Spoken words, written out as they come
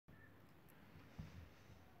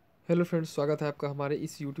Hello friends, स्वागत है आपका हमारे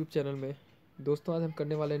इस यूट्यूब चैनल में। दोस्तों, आज हम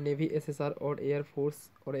करने वाले हैं नेवी, एसएसआर और एयरफोर्स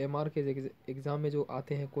और एमआर के एग्ज़ाम में जो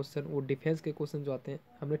आते हैं क्वेश्चन, वो डिफेंस के क्वेश्चन जो आते हैं।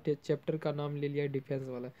 हमने चैप्टर का नाम ले लिया है डिफेंस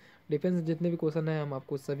वाला। डिफेंस जितने भी क्वेश्चन हैं हम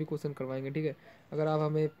आपको सभी क्वेश्चन करवाएंगे, ठीक है। अगर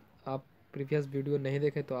आप प्रीवियस वीडियो नहीं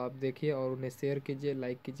देखें तो आप देखिए और उन्हें शेयर कीजिए,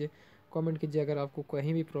 लाइक कीजिए, कमेंट कीजिए अगर आपको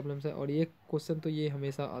कहीं भी प्रॉब्लम्स है। और ये क्वेश्चन तो ये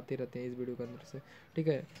हमेशा आते रहते हैं इस वीडियो के अंदर से, ठीक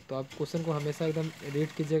है। तो आप क्वेश्चन को हमेशा एकदम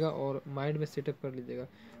रीड कीजिएगा और माइंड में सेटअप कर लीजिएगा।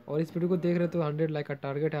 और इस वीडियो को देख रहे हो तो 100 लाइक का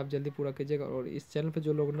टारगेट है, आप जल्दी पूरा कीजिएगा। और इस चैनल पर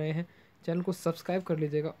जो लोग नए हैं, चैनल को सब्सक्राइब कर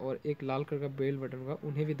लीजिएगा और एक लाल कलर का बेल बटन का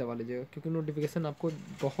उन्हें भी दबा लीजिएगा, क्योंकि नोटिफिकेशन आपको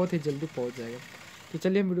बहुत ही जल्दी पहुंच जाएगा। तो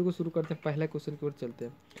चलिए हम वीडियो को शुरू करते हैं, पहला क्वेश्चन की ओर चलते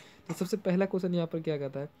हैं। तो सबसे पहला क्वेश्चन यहाँ पर क्या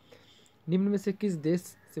कहता है, निम्न में से किस देश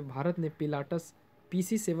से भारत ने पिलाटस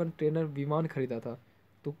PC-7 ट्रेनर विमान खरीदा था।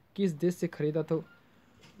 तो किस देश से खरीदा था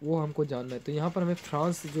वो हमको जानना है। तो यहाँ पर हमें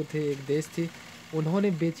फ्रांस जो थे, एक देश थी,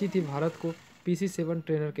 उन्होंने बेची थी भारत को PC-7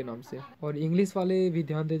 ट्रेनर के नाम से। और इंग्लिश वाले भी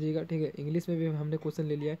ध्यान दीजिएगा, ठीक है। इंग्लिश में भी हमने क्वेश्चन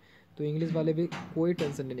ले लिया है, तो इंग्लिश वाले भी कोई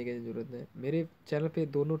टेंशन लेने की ज़रूरत नहीं। मेरे चैनल पे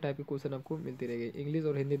दोनों टाइप के क्वेश्चन आपको मिलती रहेगी, इंग्लिश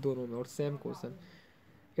और हिंदी दोनों में, और सेम क्वेश्चन।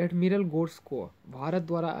 एडमिरल गोर्स्को भारत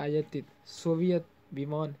द्वारा आयातित सोवियत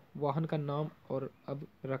विमान वाहन का नाम और अब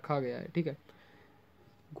रखा गया है, ठीक है।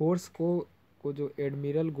 गोर्स्को को जो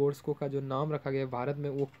एडमिरल गोर्स्को का जो नाम रखा गया है भारत में,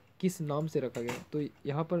 वो किस नाम से रखा गया है। तो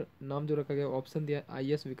यहाँ पर नाम जो रखा गया है, ऑप्शन दिया है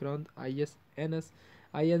IS Vikrant, ISNS,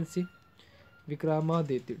 INC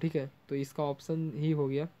Vikramaditya, ठीक है। तो इसका ऑप्शन ही हो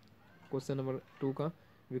गया क्वेश्चन नंबर 2 का,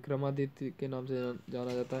 विक्रमादित्य के नाम से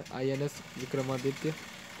जाना जाता है, INS विक्रमादित्य,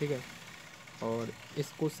 ठीक है। और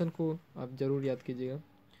इस क्वेश्चन को आप ज़रूर याद कीजिएगा।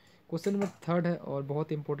 क्वेश्चन नंबर 3 है और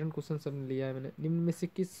बहुत इंपॉर्टेंट क्वेश्चन सब लिया है मैंने। निम्न में से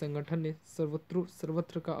किस संगठन ने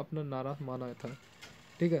सर्वत्र का अपना नारा माना था,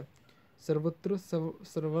 ठीक है।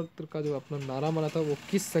 सर्वत्र का जो अपना नारा माना था वो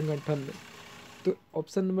किस संगठन ने। तो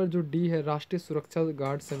ऑप्शन नंबर जो डी है, राष्ट्रीय सुरक्षा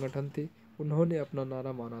गार्ड संगठन थी, उन्होंने अपना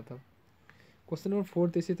नारा माना था। क्वेश्चन नंबर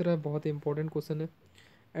 4 इसी तरह बहुत इंपॉर्टेंट क्वेश्चन है।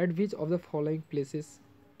 Eight which of the following places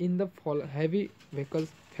in the heavy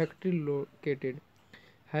vehicles factory located.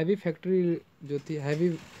 Heavy factory जो थी, हैवी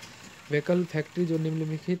व्हीकल फैक्ट्री जो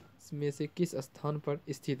निम्नलिखित में से किस स्थान पर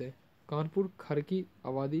स्थित है। कानपुर, खड़की,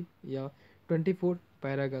 आबादी या 24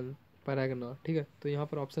 पैरागना, ठीक है। तो यहाँ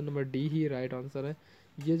पर ऑप्शन नंबर डी ही राइट आंसर है।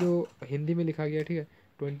 ये जो हिंदी में लिखा गया, ठीक है,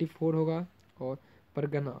 24 होगा और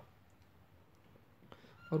परगना।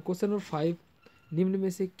 और क्वेश्चन नंबर 5, निम्न में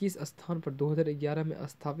से किस स्थान पर 2011 में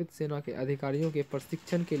स्थापित सेना के अधिकारियों के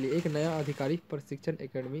प्रशिक्षण के लिए एक नया अधिकारी प्रशिक्षण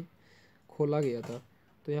एकेडमी खोला गया था।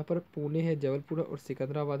 तो यहाँ पर पुणे है, जबलपुर है और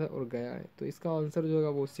सिकंदराबाद है और गया है। तो इसका आंसर जो होगा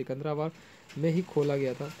वो सिकंदराबाद में ही खोला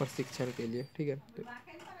गया था प्रशिक्षण के लिए, ठीक है। तो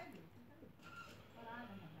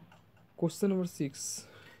क्वेश्चन नंबर 6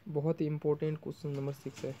 बहुत ही इंपॉर्टेंट क्वेश्चन नंबर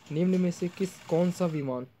 6 है। निम्न में से कौन सा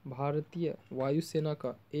विमान भारतीय वायुसेना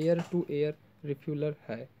का एयर टू एयर रिफ्यूलर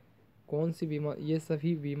है। कौन सी विमान, ये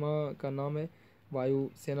सभी विमान का नाम है,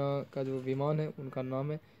 वायुसेना का जो विमान है उनका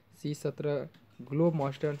नाम है C-17 ग्लोब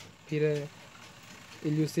मास्टर, फिर है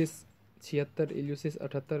इल्यूसिस 76, इल्यूसिस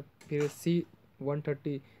 78, फिर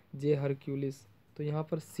C-130 जे हरक्यूलिस। तो यहाँ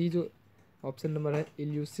पर सी जो ऑप्शन नंबर है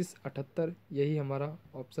इल्यूसिस 78, यही हमारा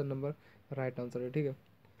ऑप्शन नंबर राइट आंसर है, ठीक है।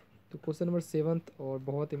 तो क्वेश्चन नंबर 7 और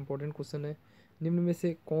बहुत इंपॉर्टेंट क्वेश्चन है। निम्न में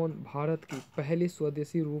से कौन भारत की पहली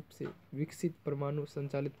स्वदेशी रूप से विकसित परमाणु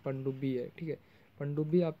संचालित पनडुब्बी है, ठीक है।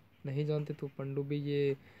 पनडुब्बी आप नहीं जानते तो पनडुब्बी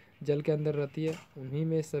ये जल के अंदर रहती है, उन्हीं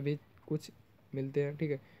में सभी कुछ मिलते हैं,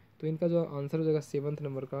 ठीक है। तो इनका जो आंसर हो जाएगा 7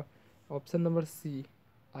 नंबर का option number C,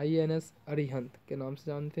 INS Arihant के नाम से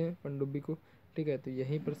जानते हैं पनडुब्बी को, ठीक है। तो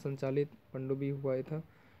यहीं पर संचालित पनडुब्बी हुआ था।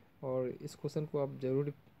 और इस क्वेश्चन को आप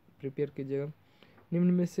ज़रूर प्रिपेयर कीजिएगा।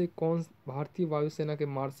 निम्न में से कौन भारतीय वायुसेना के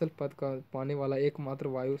मार्शल पद का पाने वाला एकमात्र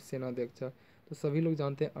वायु सेनाध्यक्ष है। तो सभी लोग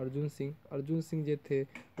जानते हैं अर्जुन सिंह। अर्जुन सिंह जो थे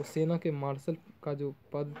वो सेना के मार्शल का जो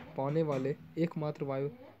पद पाने वाले एकमात्र वायु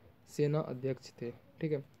सेना अध्यक्ष थे,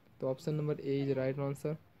 ठीक है। तो option number A is right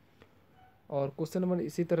answer. और क्वेश्चन नंबर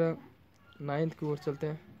इसी तरह 9 की ओर चलते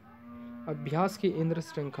हैं। अभ्यास की इंद्र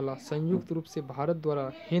श्रृंखला संयुक्त रूप से भारत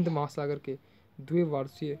द्वारा हिंद महासागर के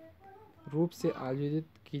द्विवार्षीय रूप से आयोजित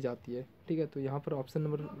की जाती है, ठीक है। तो यहाँ पर ऑप्शन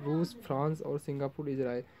नंबर रूस, फ्रांस और सिंगापुर,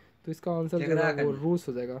 इजराइल। तो इसका आंसर जो है वो रूस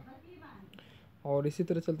हो जाएगा। और इसी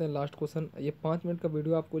तरह चलते हैं लास्ट क्वेश्चन। ये 5 मिनट का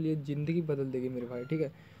वीडियो आपको लिए ज़िंदगी बदल देगी मेरे भाई, ठीक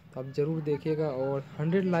है। तो आप ज़रूर देखिएगा और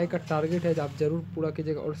 100 लाइक का टारगेट है, आप ज़रूर पूरा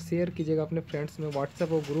कीजिएगा और शेयर कीजिएगा अपने फ्रेंड्स में,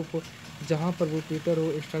 व्हाट्सएप हो, ग्रुप हो, जहाँ पर वो, ट्विटर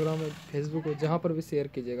हो, इंस्टाग्राम हो, फेसबुक हो, जहाँ पर भी शेयर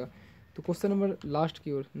कीजिएगा। तो क्वेश्चन नंबर लास्ट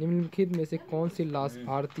की ओर, निम्नलिखित में से कौन सी लाश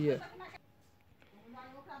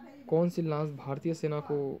भारतीय सेना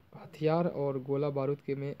को हथियार और गोला बारूद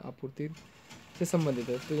के में आपूर्ति से संबंधित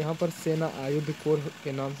है? तो यहाँ पर सेना आयुध कोर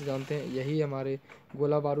के नाम से जानते हैं, यही हमारे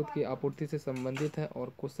गोला बारूद की आपूर्ति से संबंधित है।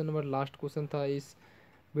 और क्वेश्चन नंबर लास्ट क्वेश्चन था इस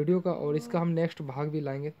वीडियो का, और इसका हम नेक्स्ट भाग भी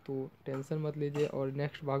लाएंगे, तो टेंशन मत लीजिए और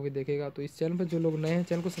नेक्स्ट भाग भी देखेगा। तो इस चैनल पर जो लोग नए हैं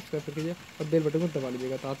चैनल को सब्सक्राइब कर लीजिए और बेल बटन को दबा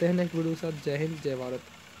लीजिएगा। तो आते हैं नेक्स्ट वीडियो के साथ। जय हिंद, जय भारत।